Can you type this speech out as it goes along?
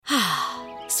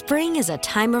Spring is a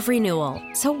time of renewal,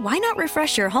 so why not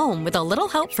refresh your home with a little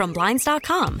help from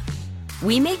Blinds.com?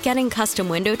 We make getting custom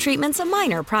window treatments a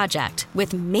minor project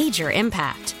with major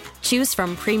impact. Choose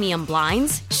from premium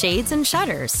blinds, shades, and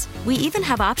shutters. We even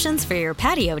have options for your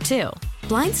patio, too.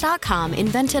 Blinds.com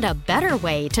invented a better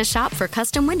way to shop for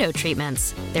custom window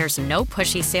treatments. There's no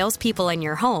pushy salespeople in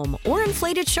your home or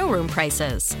inflated showroom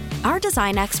prices. Our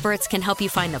design experts can help you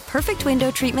find the perfect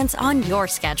window treatments on your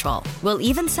schedule. We'll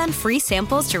even send free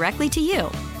samples directly to you.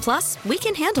 Plus, we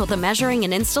can handle the measuring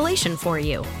and installation for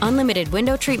you. Unlimited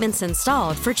window treatments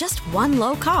installed for just one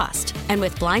low cost. And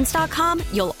with Blinds.com,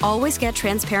 you'll always get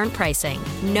transparent pricing.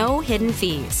 No hidden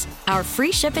fees. Our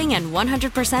free shipping and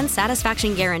 100%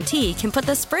 satisfaction guarantee can put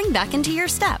the spring back into your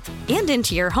step and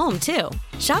into your home, too.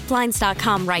 Shop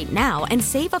Blinds.com right now and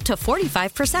save up to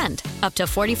 45%. Up to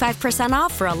 45%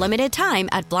 off for a limited time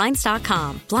at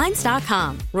Blinds.com.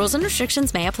 Blinds.com. Rules and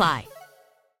restrictions may apply.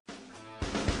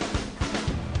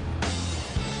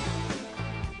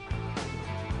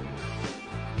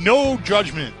 No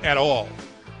judgment at all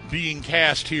being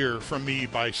cast here from me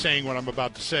by saying what I'm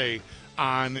about to say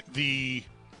on the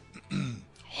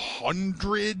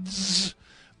hundreds,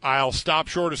 I'll stop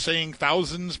short of saying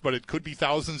thousands, but it could be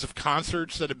thousands of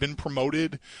concerts that have been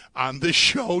promoted on this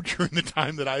show during the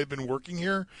time that I've been working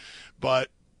here. But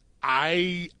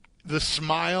the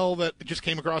smile that just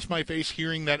came across my face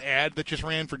hearing that ad that just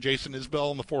ran for Jason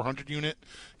Isbell and the 400 unit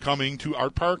coming to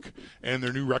Art Park and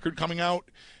their new record coming out,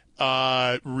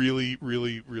 really,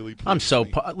 really, really pleased. I'm so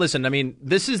listen, I mean,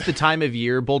 this is the time of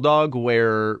year, Bulldog,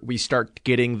 where we start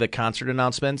getting the concert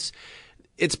announcements.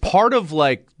 It's part of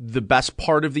like the best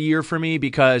part of the year for me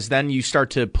because then you start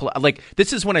to like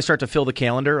this is when I start to fill the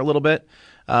calendar a little bit.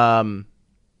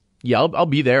 Yeah, I'll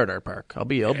be there at Art Park. I'll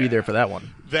be there for that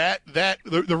one.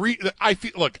 I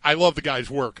feel, look, I love the guy's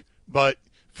work, but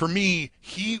for me,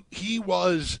 he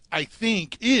was, I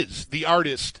think, is the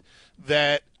artist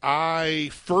that I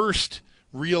first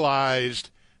realized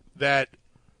that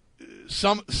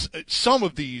some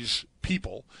of these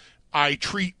people I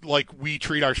treat like we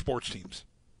treat our sports teams.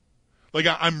 Like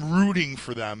I'm rooting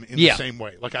for them in the same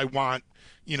way. Like I want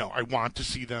to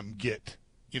see them get,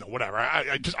 whatever.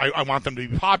 I want them to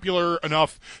be popular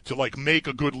enough to like make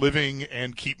a good living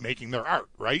and keep making their art,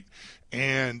 right?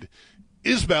 And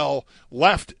Isbell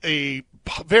left a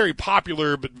very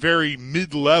popular but very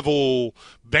mid-level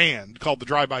band called the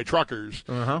Drive-By Truckers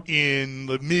in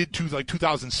the mid to like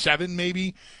 2007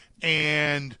 maybe,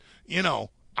 and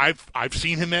I've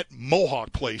seen him at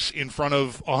Mohawk Place in front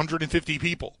of 150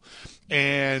 people,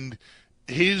 and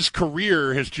his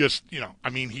career has just,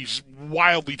 he's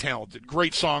wildly talented.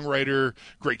 Great songwriter,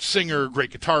 great singer, great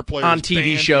guitar player. On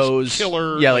TV shows.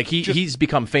 Killer. Yeah, he's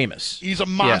become famous. He's a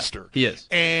monster. Yeah, he is.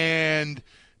 And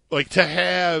to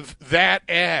have that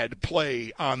ad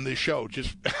play on this show,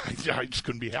 I just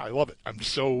couldn't be. I love it. I'm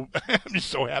just so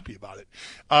happy about it.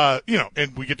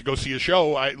 And we get to go see a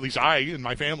show. At least I and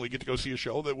my family get to go see a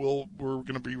show that we're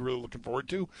going to be really looking forward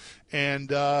to. And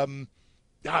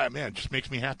it just makes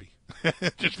me happy.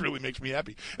 It just really makes me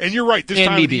happy. And you're right. This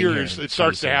time of the year it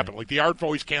starts to happen. Like the Art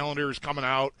Voice calendar is coming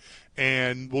out,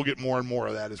 and we'll get more and more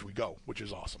of that as we go, which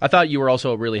is awesome. I thought you were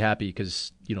also really happy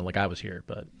because like I was here,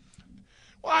 but.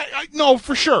 Well, I no,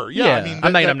 for sure. Yeah. I mean,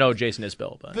 I'm not going to know Jason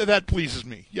Isbell, but that pleases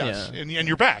me. Yes, and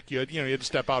you're back. You had to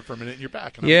step out for a minute, and you're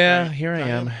back. And here I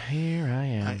am.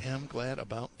 I am glad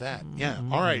about that. Yeah.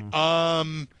 All right.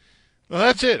 Well,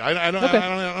 that's it. I don't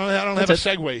have a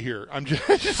segue here. I'm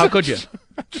just. How could you?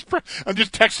 I'm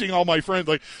just texting all my friends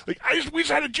we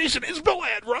just had a Jason Isbell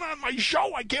ad run on my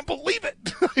show. I can't believe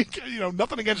it.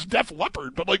 Nothing against Def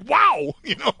Leppard, but wow,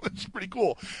 it's pretty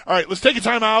cool. All right, let's take a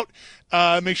time out.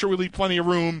 Make sure we leave plenty of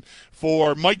room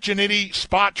for Mike Giannitti,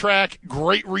 Spot Track,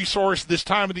 great resource this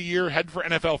time of the year. Head for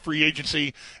NFL free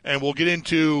agency, and we'll get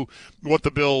into what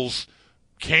the Bills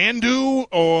can do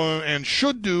and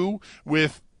should do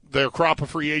with their crop of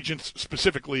free agents,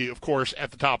 specifically, of course, at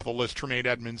the top of the list, Tremaine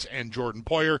Edmonds and Jordan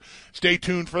Poyer. Stay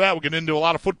tuned for that. We'll get into a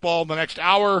lot of football in the next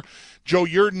hour. Joe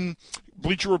Yerdon,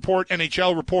 Bleacher Report,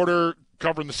 NHL reporter,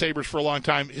 covering the Sabres for a long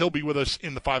time. He'll be with us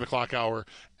in the 5 o'clock hour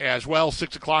as well.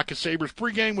 6 o'clock is Sabres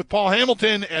pregame with Paul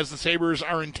Hamilton as the Sabres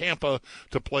are in Tampa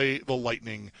to play the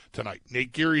Lightning tonight.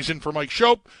 Nate Geary's in for Mike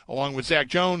Shope, along with Zach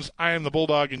Jones. I am the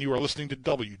Bulldog, and you are listening to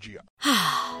WGR.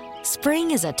 Spring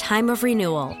is a time of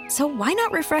renewal, so why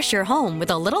not refresh your home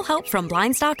with a little help from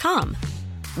Blinds.com?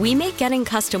 We make getting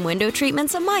custom window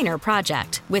treatments a minor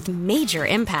project with major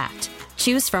impact.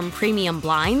 Choose from premium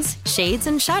blinds, shades,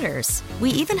 and shutters.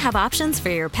 We even have options for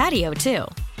your patio, too.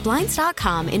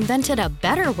 Blinds.com invented a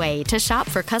better way to shop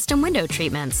for custom window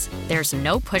treatments. There's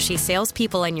no pushy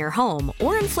salespeople in your home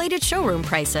or inflated showroom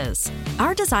prices.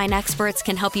 Our design experts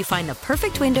can help you find the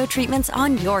perfect window treatments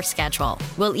on your schedule.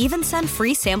 We'll even send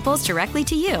free samples directly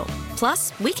to you.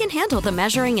 Plus, we can handle the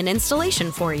measuring and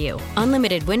installation for you.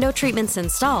 Unlimited window treatments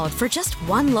installed for just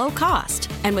one low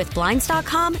cost. And with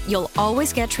Blinds.com, you'll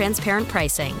always get transparent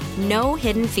pricing. No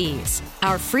hidden fees.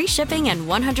 Our free shipping and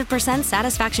 100%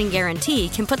 satisfaction guarantee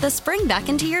can put the spring back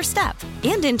into your step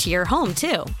and into your home,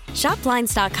 too. Shop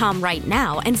Blinds.com right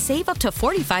now and save up to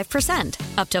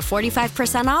 45%. Up to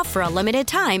 45% off for a limited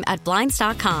time at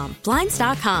Blinds.com.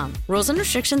 Blinds.com. Rules and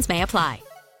restrictions may apply.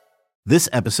 This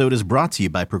episode is brought to you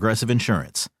by Progressive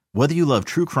Insurance. Whether you love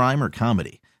true crime or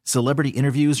comedy, celebrity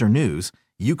interviews or news,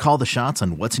 you call the shots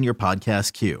on what's in your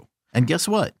podcast queue. And guess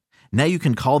what? Now you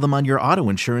can call them on your auto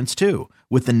insurance too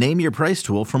with the Name Your Price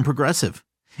tool from Progressive.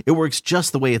 It works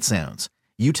just the way it sounds.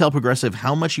 You tell Progressive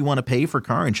how much you want to pay for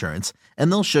car insurance,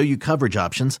 and they'll show you coverage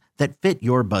options that fit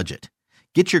your budget.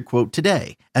 Get your quote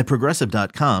today at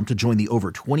Progressive.com to join the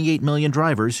over 28 million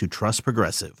drivers who trust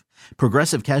Progressive.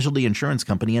 Progressive Casualty Insurance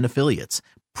Company and Affiliates.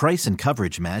 Price and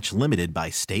coverage match limited by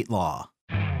state law.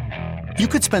 You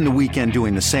could spend the weekend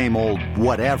doing the same old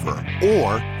whatever,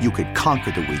 or you could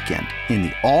conquer the weekend in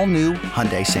the all-new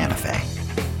Hyundai Santa Fe.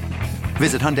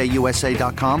 Visit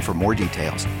HyundaiUSA.com for more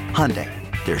details. Hyundai,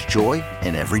 there's joy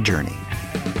in every journey.